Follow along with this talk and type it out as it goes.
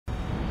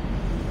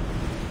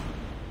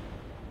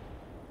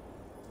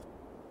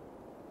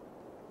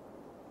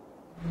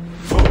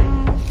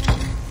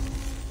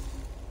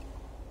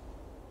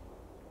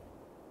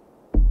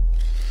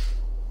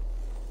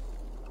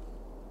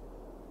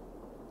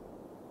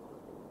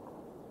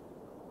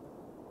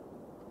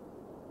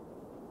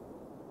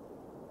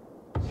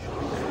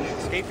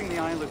escaping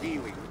the Isle of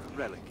Ely,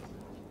 relic.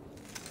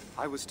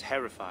 I was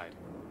terrified.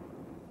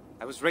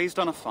 I was raised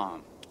on a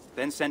farm,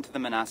 then sent to the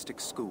monastic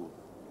school.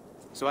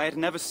 So I had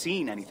never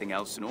seen anything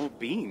else nor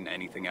been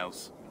anything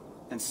else.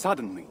 And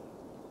suddenly,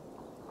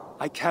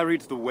 I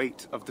carried the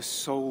weight of the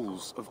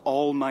souls of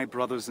all my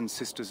brothers and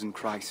sisters in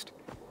Christ,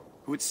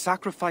 who had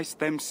sacrificed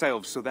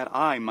themselves so that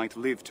I might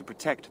live to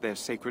protect their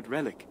sacred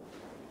relic.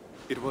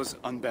 It was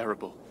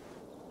unbearable.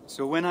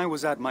 So when I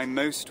was at my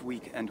most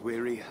weak and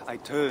weary, I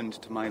turned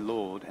to my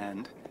Lord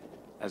and,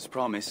 as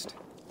promised,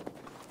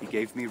 he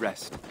gave me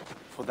rest.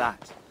 For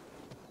that,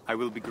 I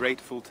will be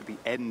grateful to the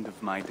end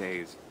of my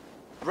days.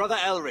 Brother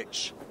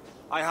Elrich,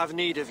 I have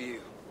need of you.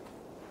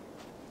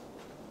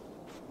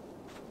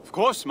 Of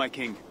course, my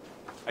king.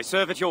 I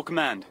serve at your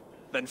command.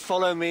 Then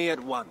follow me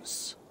at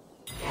once.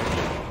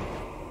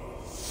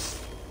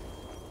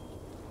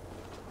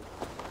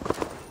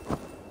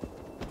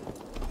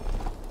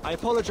 I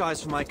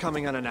apologize for my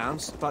coming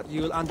unannounced, but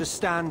you'll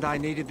understand I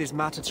needed this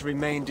matter to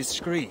remain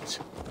discreet.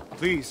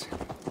 Please,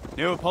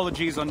 no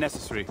apologies are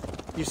necessary.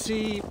 You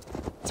see,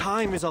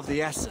 time is of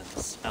the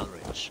essence,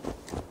 Elrich.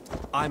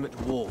 I'm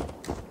at war.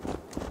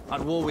 At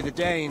war with the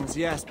Danes,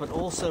 yes, but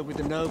also with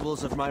the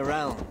nobles of my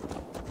realm.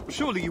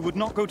 Surely you would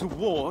not go to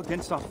war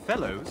against our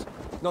fellows?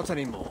 Not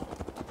anymore.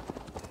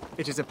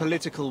 It is a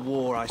political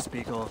war I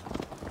speak of.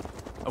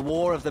 A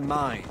war of the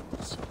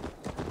minds.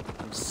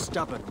 And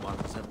stubborn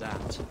ones at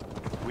that.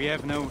 We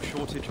have no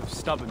shortage of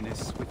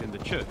stubbornness within the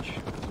church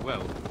as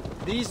well.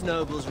 These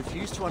nobles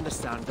refuse to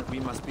understand that we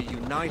must be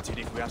united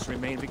if we are to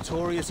remain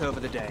victorious over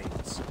the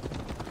Danes.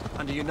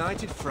 And a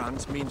united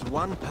front means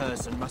one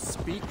person must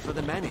speak for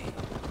the many.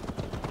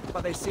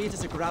 But they see it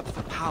as a grab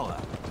for power,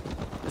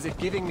 as if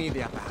giving me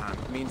the upper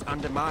hand means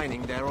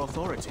undermining their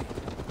authority.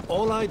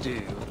 All I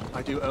do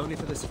only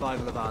for the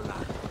survival of our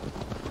land,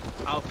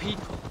 our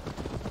people,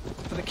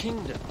 for the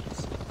kingdoms,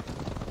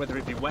 whether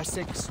it be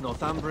Wessex,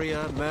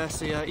 Northumbria,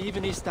 Mercia,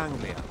 even East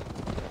Anglia.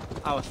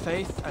 Our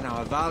faith and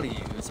our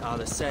values are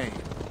the same.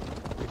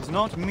 It is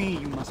not me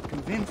you must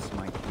convince,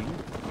 my king.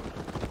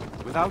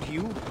 Without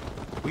you,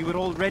 we would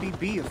already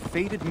be a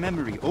faded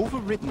memory,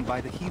 overwritten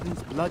by the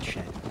heathens'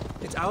 bloodshed.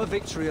 It's our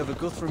victory over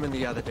Guthrum and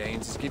the other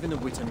Danes has given the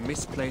Witan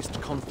misplaced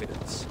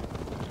confidence.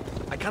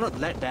 I cannot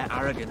let their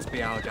arrogance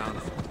be our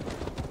downfall.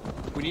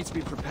 We need to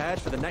be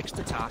prepared for the next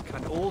attack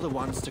and all the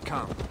ones to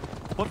come.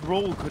 What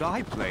role could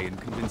I play in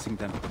convincing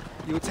them?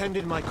 You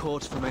attended my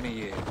court for many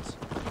years.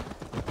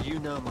 You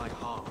know my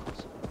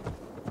heart.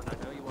 And I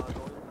know you are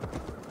loyal.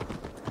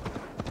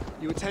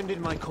 You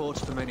attended my court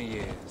for many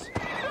years.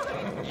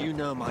 You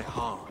know my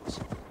heart.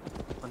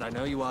 And I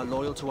know you are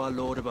loyal to our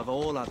Lord above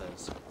all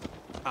others.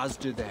 As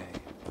do they.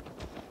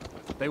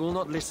 They will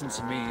not listen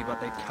to me, but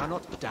they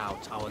cannot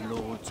doubt our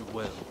Lord's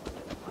will.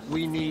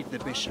 We need the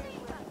bishop.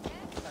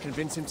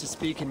 Convince him to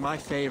speak in my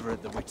favor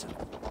at the Witan.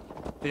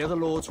 The other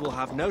lords will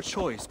have no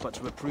choice but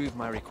to approve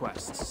my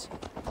requests.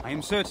 I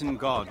am certain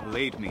God will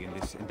aid me in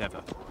this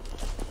endeavor.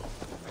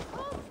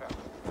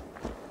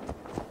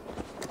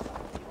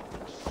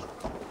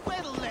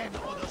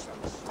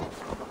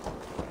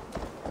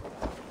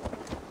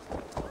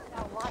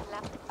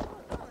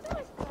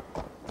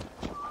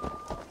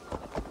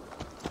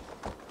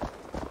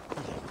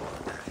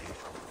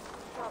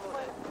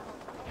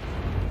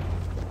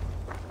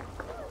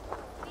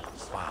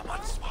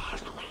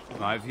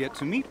 I've yet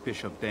to meet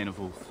Bishop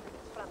Danewulf.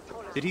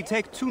 Did he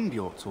take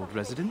Tunbjorn's old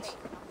residence?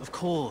 Of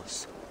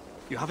course.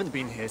 You haven't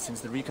been here since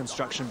the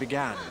reconstruction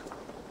began.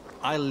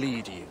 I'll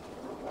lead you.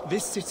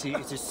 This city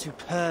is a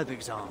superb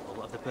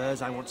example of the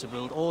burghs I want to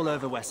build all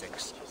over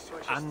Wessex,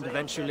 and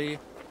eventually,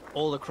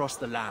 all across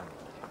the land.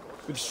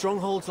 With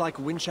strongholds like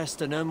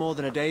Winchester no more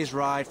than a day's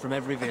ride from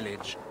every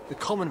village, the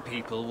common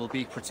people will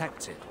be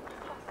protected.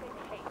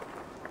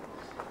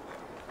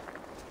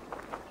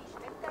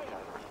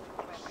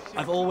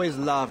 I've always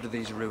loved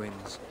these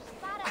ruins.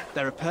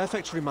 They're a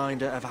perfect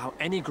reminder of how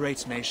any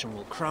great nation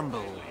will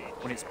crumble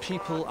when its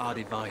people are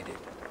divided.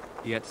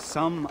 Yet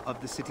some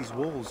of the city's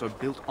walls are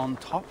built on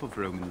top of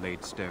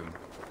Roman-laid stone.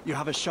 You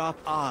have a sharp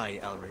eye,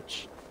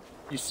 Elrich.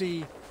 You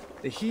see,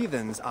 the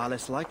heathens are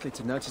less likely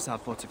to notice our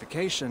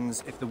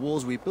fortifications if the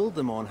walls we build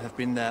them on have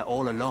been there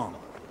all along.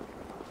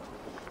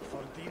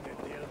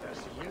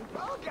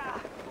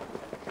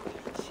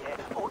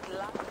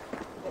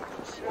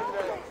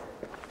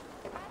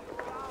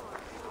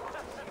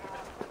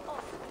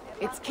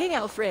 It's King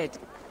Alfred.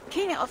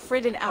 King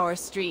Alfred in our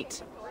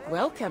street.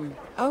 Welcome.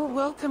 Oh,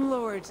 welcome,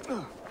 Lord.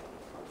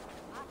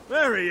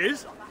 There he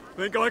is.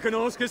 Think I can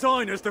ask His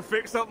Highness to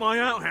fix up my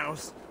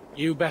outhouse?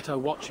 You better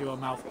watch your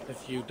mouth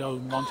if you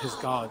don't want his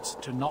guards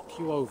to knock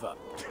you over.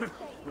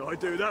 I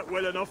do that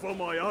well enough on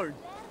my own.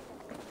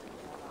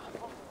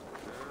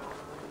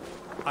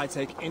 I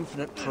take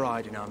infinite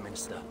pride in our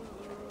minster.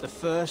 The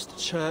first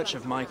church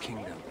of my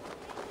kingdom.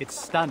 It's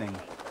stunning.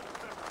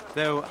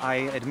 Though I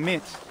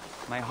admit,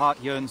 my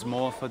heart yearns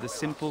more for the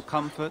simple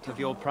comfort of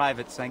your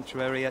private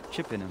sanctuary at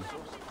Chippenham.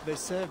 They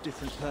serve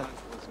different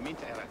purposes.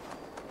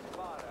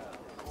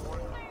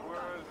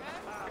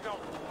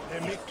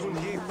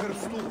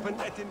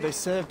 They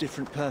serve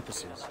different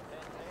purposes.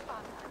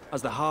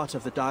 As the heart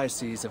of the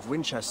Diocese of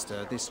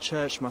Winchester, this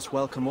church must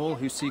welcome all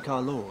who seek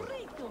our Lord.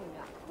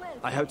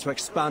 I hope to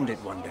expand it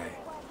one day,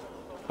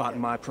 but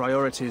my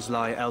priorities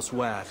lie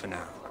elsewhere for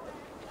now.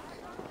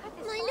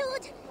 My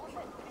lord!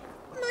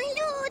 My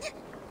lord!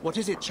 What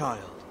is it,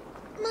 child?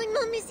 My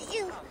mum is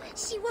ill.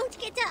 She won't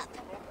get up.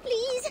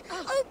 Please,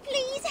 oh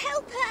please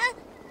help her!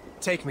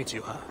 Take me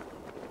to her.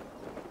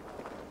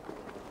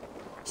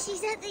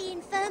 She's at the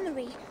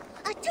infirmary.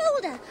 I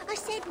told her. I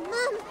said,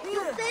 Mum,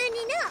 you're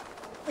burning up.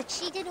 But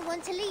she didn't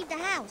want to leave the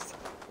house.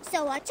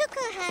 So I took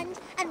her hand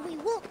and we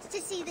walked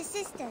to see the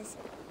sisters.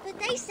 But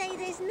they say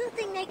there's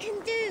nothing they can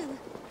do.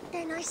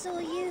 Then I saw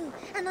you,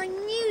 and I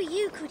knew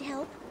you could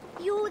help.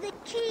 You're the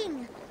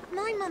king.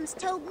 My mum's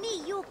told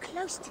me you're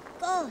close to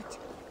God.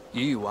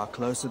 You are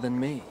closer than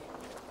me,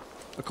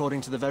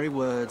 according to the very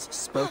words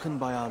spoken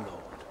by our Lord.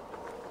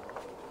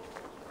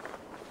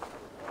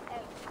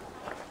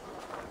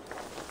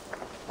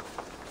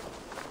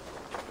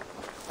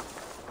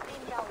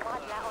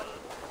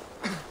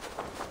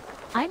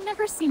 I've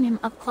never seen him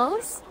up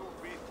close.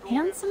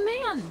 Handsome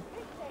man.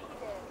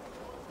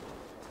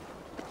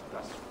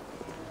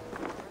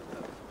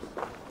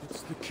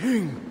 It's the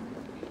king.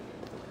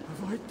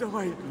 Have I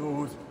died,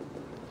 Lord?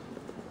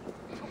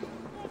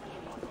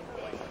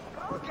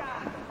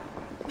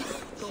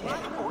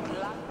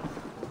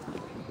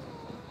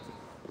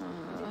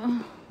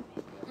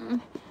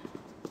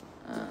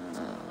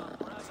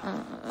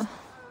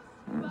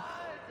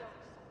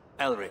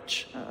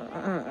 Elrich,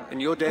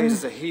 in your days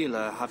as a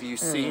healer, have you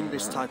seen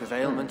this type of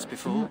ailment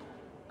before?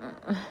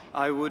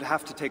 I would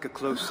have to take a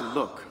closer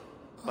look,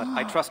 but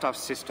I trust our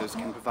sisters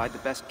can provide the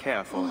best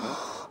care for her.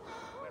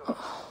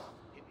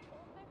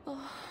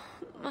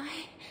 My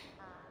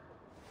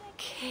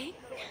king?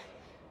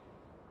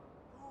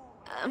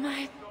 Am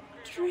I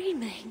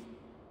dreaming?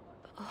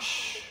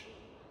 Shh.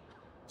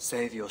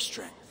 Save your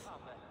strength.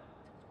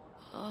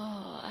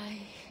 Oh,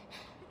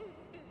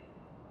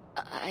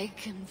 I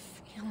can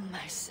feel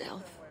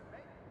myself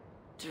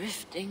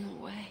drifting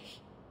away.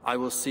 I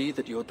will see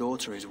that your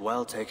daughter is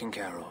well taken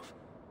care of,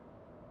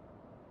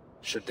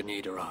 should the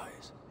need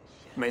arise.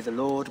 May the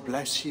Lord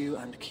bless you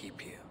and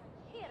keep you.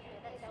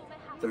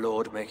 The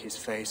Lord make his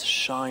face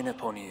shine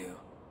upon you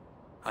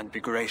and be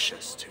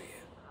gracious to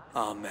you.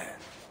 Amen.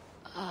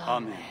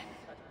 Amen.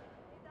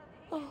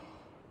 Oh,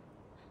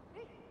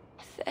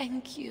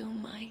 thank you,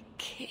 my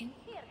king.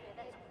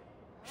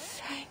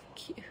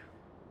 Thank you.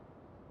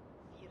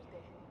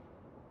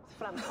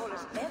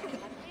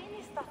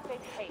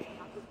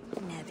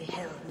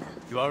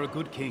 You are a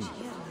good king.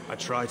 I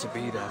try to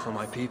be there for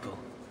my people.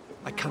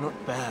 I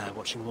cannot bear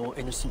watching more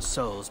innocent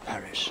souls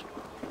perish.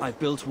 I've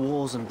built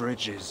walls and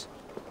bridges.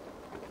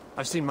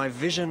 I've seen my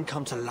vision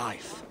come to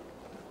life.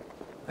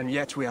 And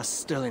yet we are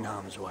still in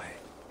harm's way.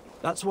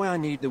 That's why I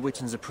need the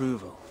Witten's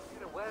approval.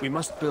 We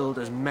must build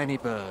as many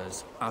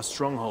burhs, our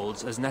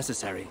strongholds, as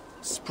necessary,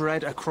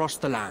 spread across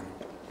the land,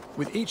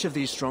 with each of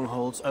these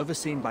strongholds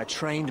overseen by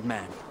trained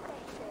men,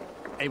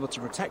 able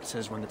to protect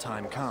us when the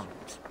time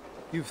comes.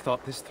 You've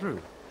thought this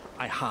through.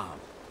 I have.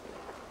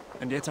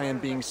 And yet I am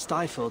being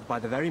stifled by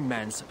the very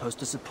men supposed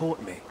to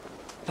support me.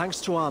 Thanks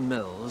to our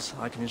mills,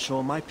 I can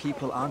ensure my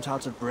people aren't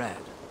out of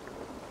bread.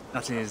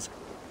 That is,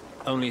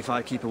 only if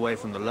I keep away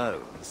from the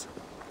loaves.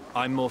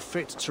 I'm more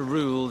fit to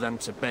rule than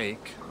to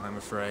bake, I'm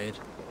afraid.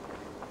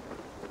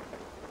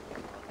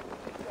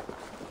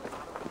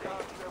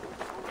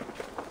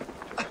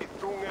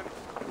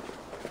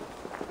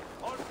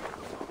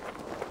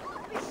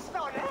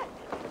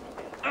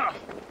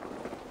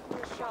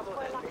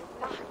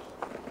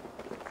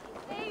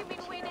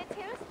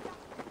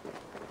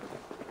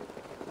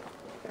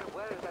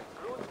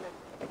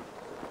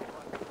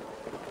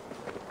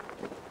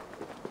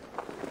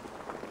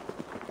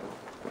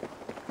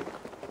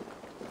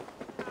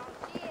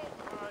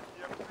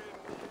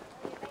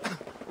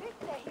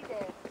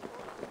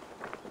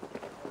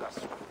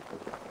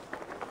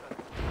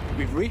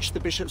 We've reached the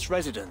bishop's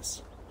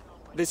residence.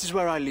 This is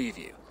where I leave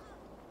you.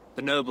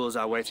 The nobles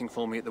are waiting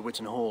for me at the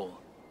Witten Hall.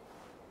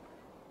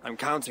 I'm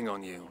counting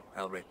on you,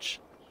 Elrich.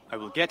 I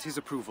will get his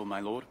approval, my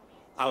lord.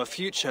 Our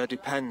future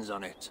depends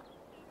on it.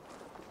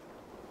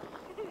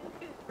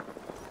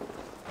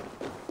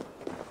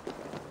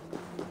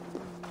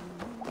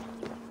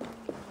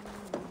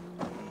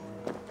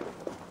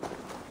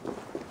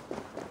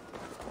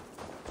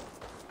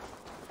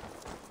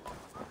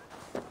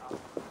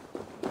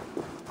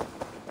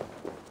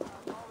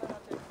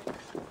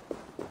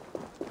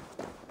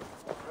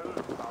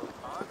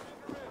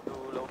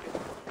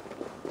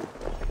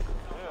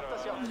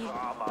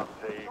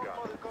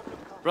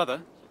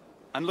 Brother,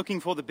 I'm looking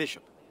for the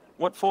bishop.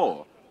 What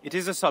for? It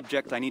is a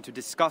subject I need to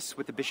discuss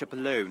with the bishop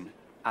alone,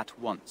 at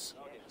once.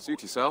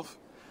 Suit yourself.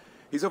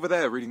 He's over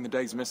there reading the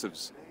day's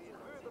missives.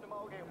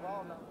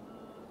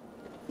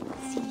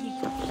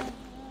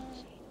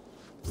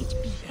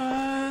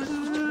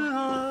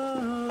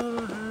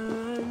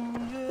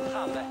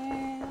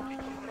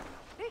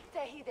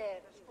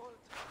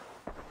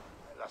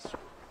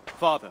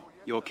 Father,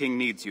 your king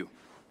needs you.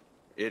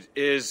 It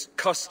is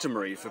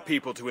customary for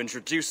people to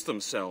introduce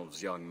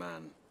themselves, young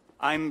man.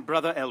 I'm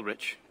Brother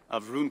Elrich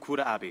of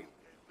Runequarter Abbey.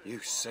 You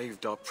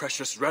saved our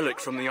precious relic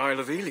from the Isle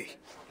of Ely.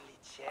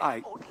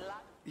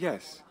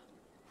 Yes.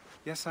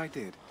 Yes, I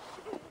did.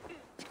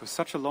 It was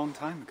such a long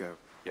time ago.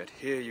 Yet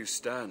here you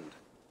stand.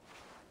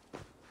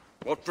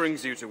 What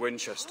brings you to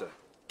Winchester?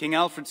 King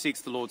Alfred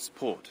seeks the Lord's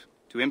support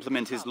to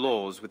implement his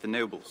laws with the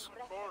nobles.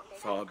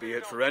 Far be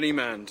it for any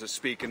man to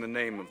speak in the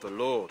name of the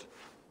Lord.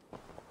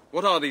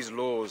 What are these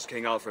laws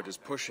King Alfred is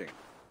pushing?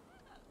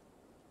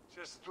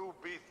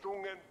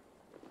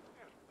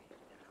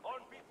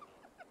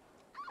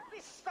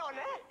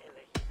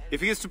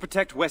 If he is to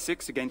protect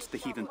Wessex against the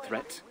heathen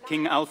threat,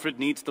 King Alfred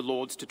needs the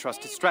lords to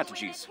trust his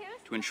strategies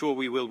to ensure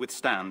we will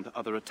withstand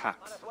other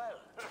attacks.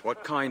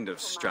 What kind of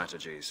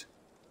strategies?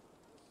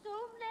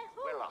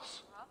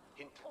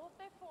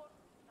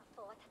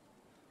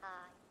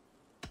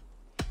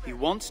 He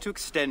wants to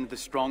extend the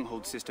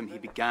stronghold system he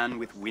began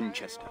with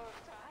Winchester.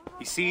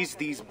 He sees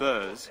these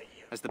burhs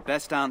as the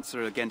best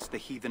answer against the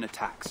heathen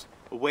attacks.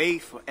 A way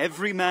for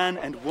every man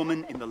and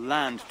woman in the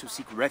land to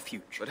seek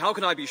refuge. But how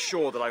can I be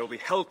sure that I will be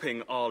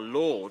helping our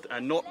Lord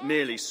and not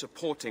merely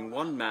supporting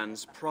one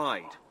man's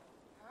pride?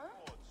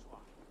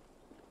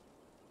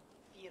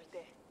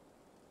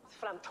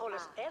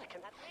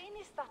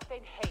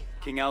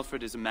 King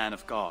Alfred is a man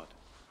of God.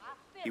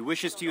 He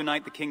wishes to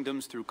unite the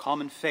kingdoms through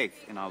common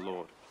faith in our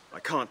Lord. I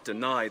can't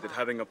deny that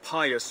having a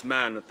pious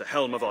man at the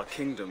helm of our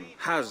kingdom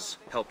has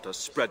helped us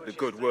spread the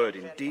good word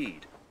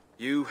indeed.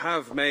 You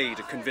have made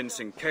a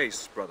convincing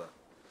case, brother.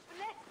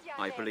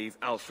 I believe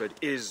Alfred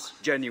is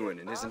genuine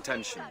in his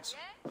intentions.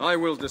 I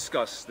will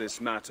discuss this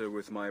matter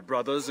with my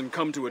brothers and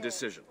come to a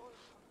decision.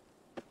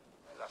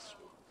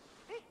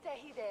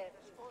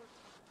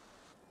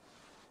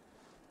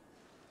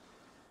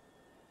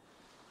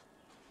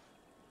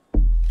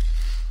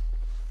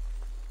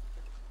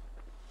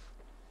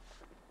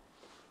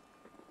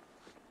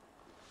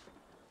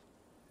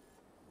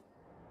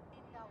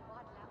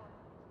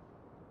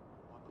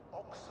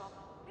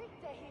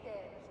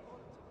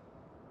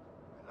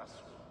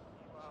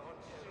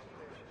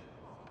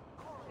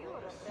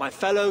 My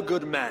fellow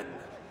good men,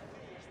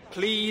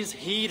 please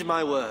heed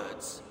my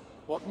words.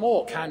 What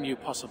more can you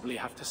possibly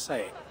have to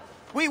say?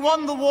 We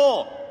won the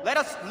war! Let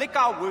us lick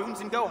our wounds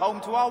and go home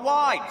to our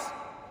wives!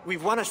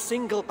 We've won a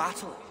single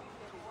battle,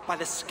 by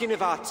the skin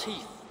of our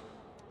teeth.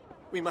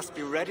 We must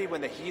be ready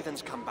when the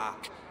heathens come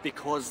back,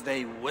 because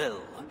they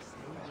will.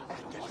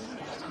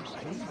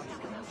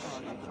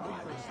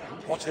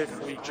 What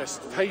if we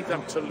just pay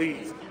them to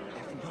leave?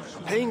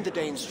 Paying the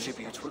Danes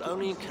tribute will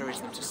only encourage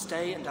them to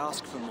stay and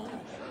ask for more.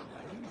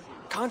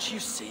 Can't you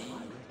see?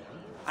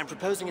 I'm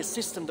proposing a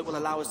system that will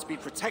allow us to be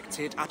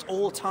protected at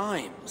all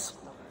times.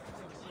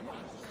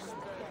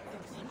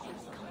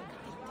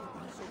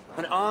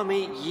 An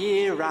army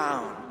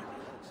year-round.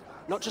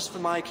 Not just for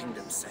my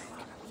kingdom's sake,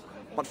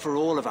 but for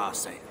all of our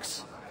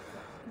sakes.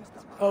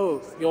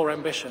 Oh, your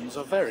ambitions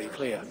are very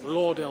clear,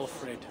 Lord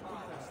Elfred.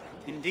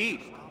 Indeed.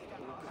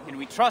 Can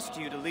we trust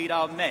you to lead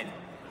our men?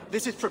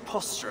 This is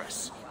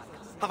preposterous.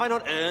 Have I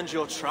not earned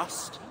your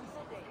trust?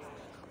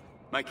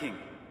 My king,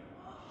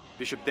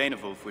 Bishop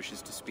Danewolf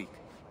wishes to speak.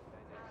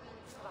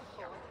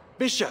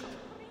 Bishop,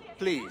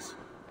 please.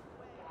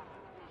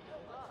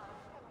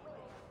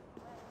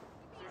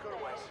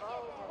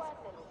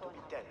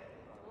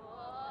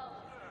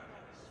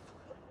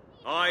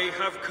 I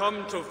have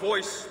come to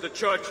voice the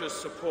Church's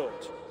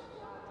support.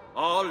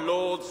 Our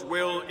Lord's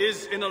will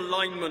is in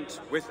alignment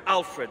with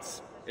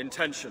Alfred's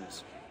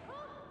intentions.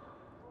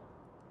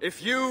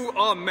 If you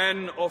are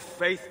men of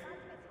faith,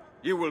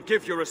 you will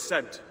give your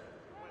assent.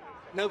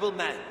 Noble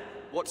men,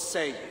 what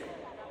say you?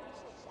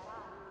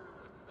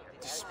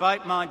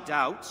 Despite my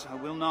doubts, I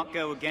will not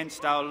go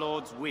against our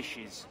Lord's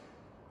wishes.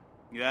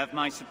 You have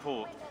my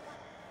support.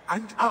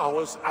 And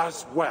ours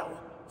as well,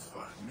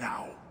 for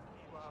now.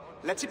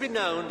 Let it be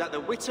known that the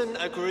Witan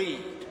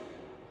agreed.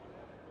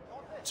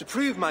 To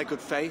prove my good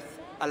faith,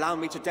 allow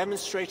me to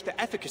demonstrate the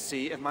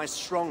efficacy of my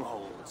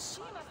strongholds.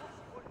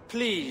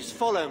 Please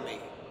follow me.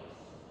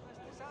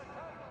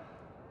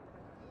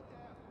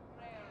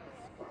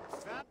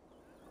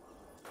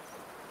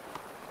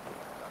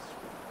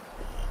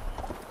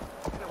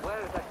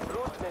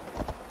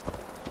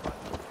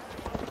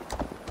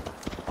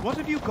 What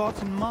have you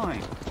got in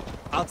mind?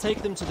 I'll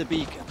take them to the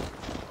beacon.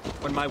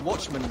 When my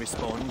watchmen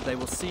respond, they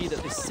will see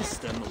that this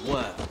system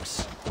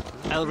works.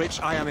 Elrich,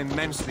 I am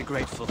immensely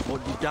grateful for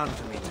what you've done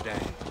for me today.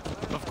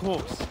 Of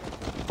course.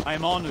 I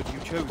am honored you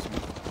chose me.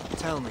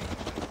 Tell me,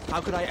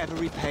 how could I ever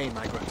repay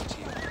my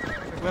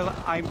gratitude? Well,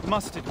 I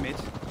must admit,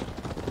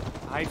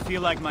 I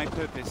feel like my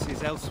purpose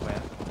is elsewhere.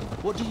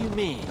 What do you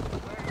mean?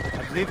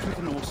 I've lived with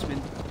the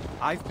Norsemen.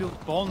 I've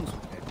built bonds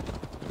with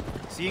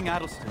them. Seeing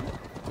Addleston,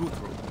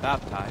 Guthrum,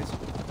 baptized,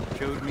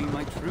 showed me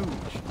my true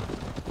mission.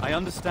 I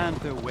understand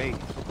their ways,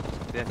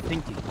 their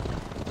thinking.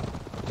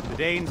 The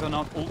Danes are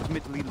not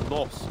ultimately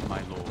lost,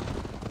 my lord.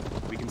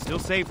 We can still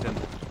save them,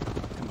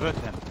 convert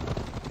them.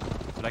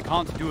 But I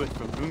can't do it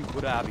from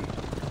Runequarter Abbey.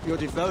 Your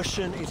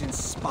devotion is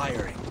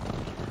inspiring.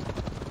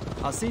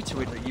 I'll see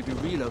to it that you be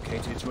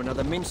relocated to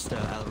another minster,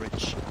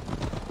 Elrich.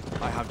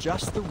 I have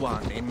just the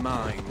one in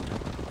mind.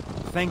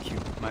 Thank you,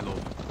 my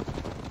lord.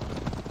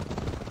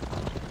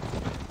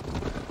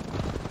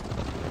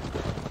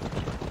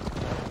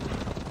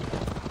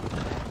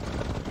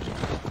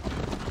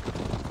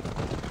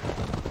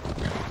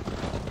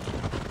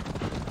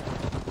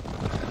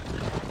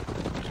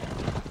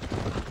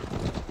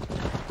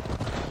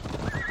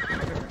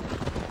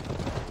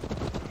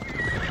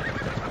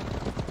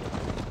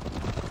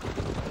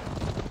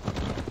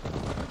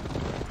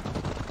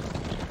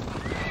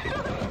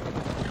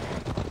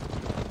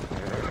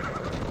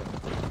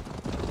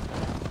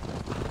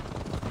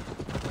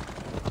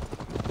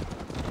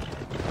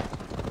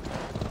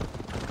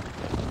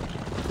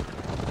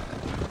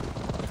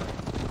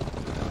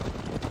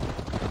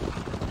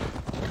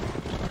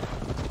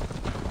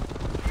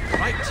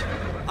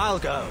 I'll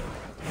go.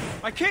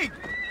 My king!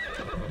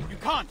 You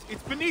can't.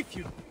 It's beneath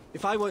you.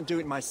 If I won't do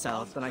it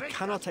myself, then I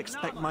cannot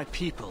expect my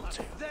people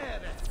to.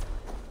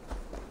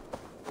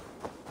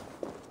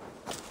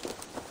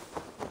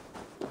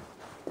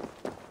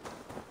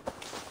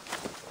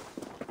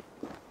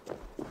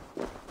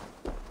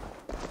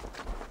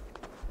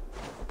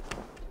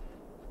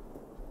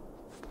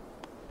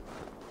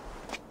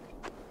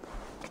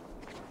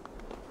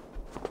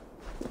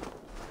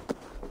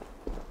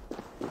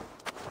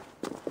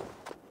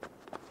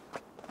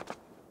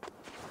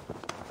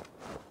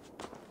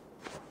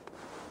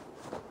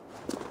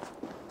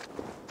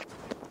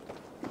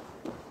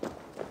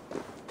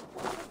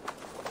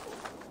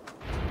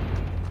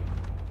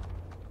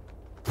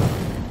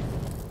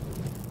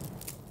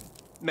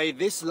 May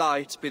this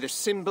light be the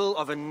symbol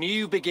of a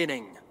new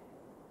beginning.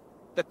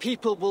 The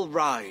people will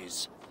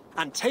rise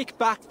and take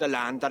back the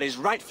land that is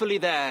rightfully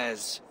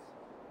theirs.